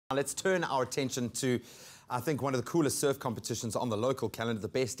Let's turn our attention to, I think, one of the coolest surf competitions on the local calendar. The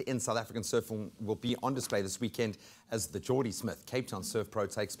best in South African surfing will be on display this weekend as the Jordy Smith Cape Town Surf Pro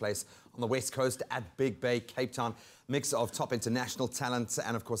takes place on the west coast at Big Bay, Cape Town. Mix of top international talent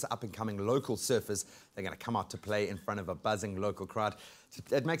and, of course, up-and-coming local surfers. They're going to come out to play in front of a buzzing local crowd.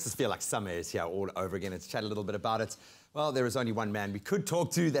 It makes us feel like summer is here all over again. Let's chat a little bit about it. Well, there is only one man we could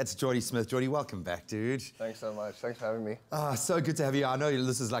talk to. That's Jordy Smith. Jordy, welcome back, dude. Thanks so much. Thanks for having me. So good to have you. I know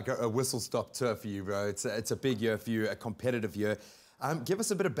this is like a whistle-stop tour for you, bro. It's a big year for you, a competitive year. Give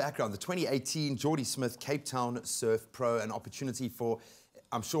us a bit of background. The 2018 Jordy Smith Cape Town Surf Pro, an opportunity for,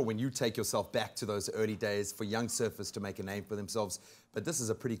 I'm sure when you take yourself back to those early days, for young surfers to make a name for themselves. But this is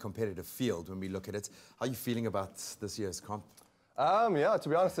a pretty competitive field when we look at it. How are you feeling about this year's comp? Yeah, to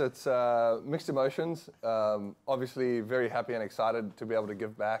be honest, it's mixed emotions. Obviously, very happy and excited to be able to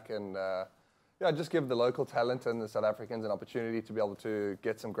give back and yeah, just give the local talent and the South Africans an opportunity to be able to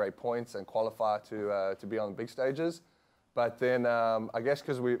get some great points and qualify to be on the big stages. But then I guess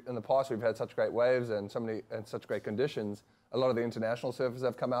because in the past we've had such great waves and such great conditions, a lot of the international surfers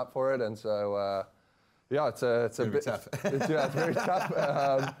have come out for it, and so yeah, it's a bit tough. It's very tough.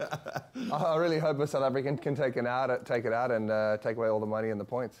 I really hope a South African can take it out and take away all the money and the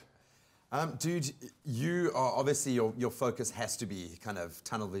points. Dude, you are obviously your focus has to be kind of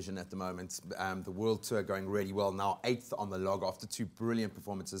tunnel vision at the moment. The World Tour going really well now, 8th on the log after 2 brilliant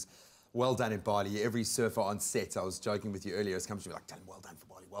performances. Well done in Bali. Every surfer on set, I was joking with you earlier, has come to me like, tell him, well done for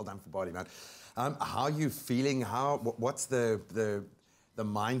Bali, well done for Bali, man. How are you feeling? What's the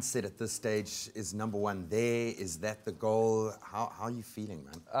mindset at this stage? Is number one there? Is that the goal? How are you feeling,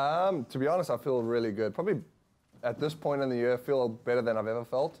 man? To be honest, I feel really good. Probably at this point in the year, feel better than I've ever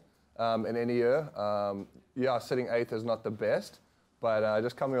felt in any year. Yeah, sitting 8th is not the best, but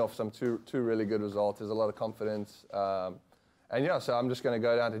just coming off two really good results, there's a lot of confidence. And yeah, so I'm just going to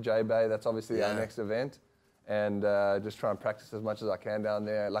go down to J-Bay. That's obviously our next event, and just try and practice as much as I can down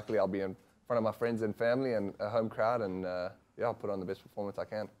there. Luckily, I'll be in front of my friends and family and a home crowd, and yeah, I'll put on the best performance I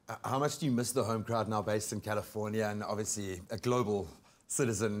can. How much do you miss the home crowd now based in California and obviously a global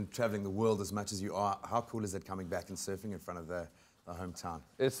citizen traveling the world as much as you are? How cool is it coming back and surfing in front of the hometown?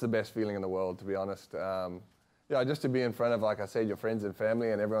 It's the best feeling in the world, to be honest. Yeah, just to be in front of, like I said, your friends and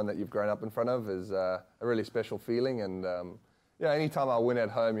family and everyone that you've grown up in front of is a really special feeling. And yeah, anytime I win at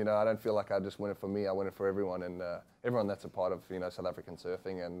home, you know, I don't feel like I just win it for me. I win it for everyone, and everyone that's a part of, you know, South African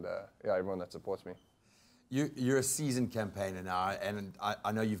surfing, and yeah, everyone that supports me. You're a seasoned campaigner now, and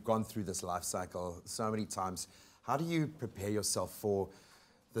I know you've gone through this life cycle so many times. How do you prepare yourself for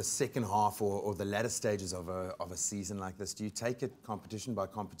the second half or the latter stages of a season like this? Do you take it competition by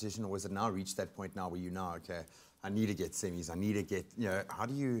competition, or is it now reached that point now where you know, okay, I need to get semis, I need to get, you know, how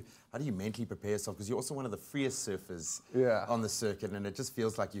do you mentally prepare yourself? Because you're also one of the freest surfers on the circuit, and it just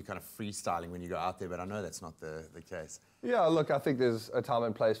feels like you're kind of freestyling when you go out there, but I know that's not the case. Yeah, look, I think there's a time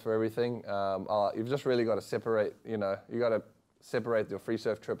and place for everything. You've just really got to separate, you know, you got to separate your free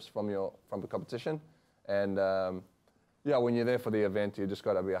surf trips from the competition, and yeah, when you're there for the event, you just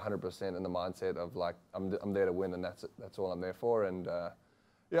got to be 100% in the mindset of like, I'm there to win, and that's all I'm there for. And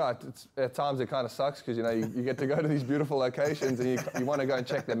yeah, at times it kind of sucks because, you know, you get to go to these beautiful locations and you want to go and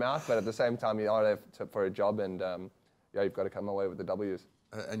check them out, but at the same time you are there for a job, and yeah, you've got to come away with the W's.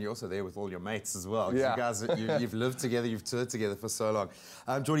 And you're also there with all your mates as well. Yeah. You guys, you've lived together, you've toured together for so long.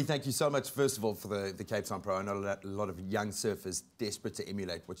 Jordy, thank you so much, first of all, for the Cape Town Pro. I know a lot of young surfers desperate to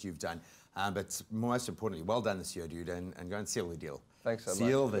emulate what you've done. But most importantly, well done this year, dude, and go and seal the deal. Thanks so much.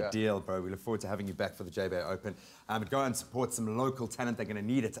 Seal the deal, bro. We look forward to having you back for the J-Bay Open. But go and support some local talent. They're going to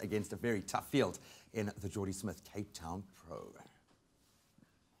need it against a very tough field in the Jordy Smith Cape Town Pro.